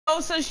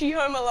says she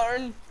home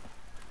alone.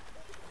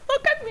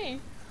 Look at me.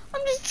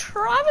 I'm just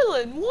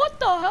traveling. What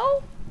the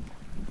hell?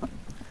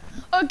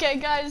 Okay,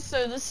 guys,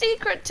 so the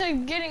secret to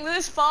getting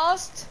this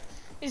fast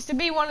is to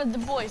be one of the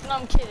boys. No,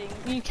 I'm kidding.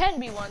 You can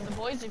be one of the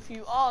boys if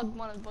you are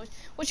one of the boys.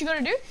 What you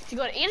gotta do is you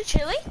gotta eat a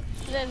chili,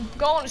 and then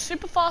go on a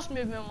super fast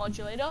movement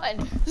modulator,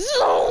 and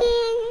zoom.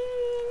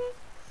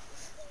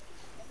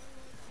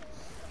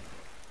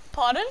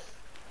 Pardon?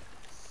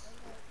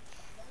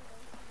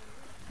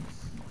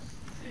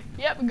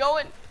 Yep,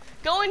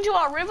 go into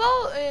our river,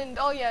 and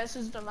oh yeah, this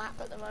is the map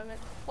at the moment.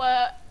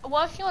 We're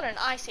working on an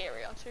ice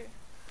area too.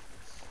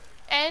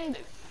 And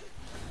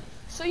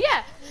so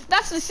yeah,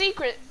 that's the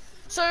secret.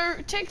 So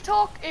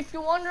TikTok, if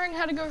you're wondering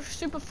how to go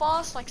super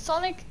fast like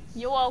Sonic,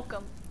 you're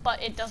welcome.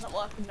 But it doesn't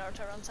work with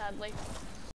Naruto Run, sadly.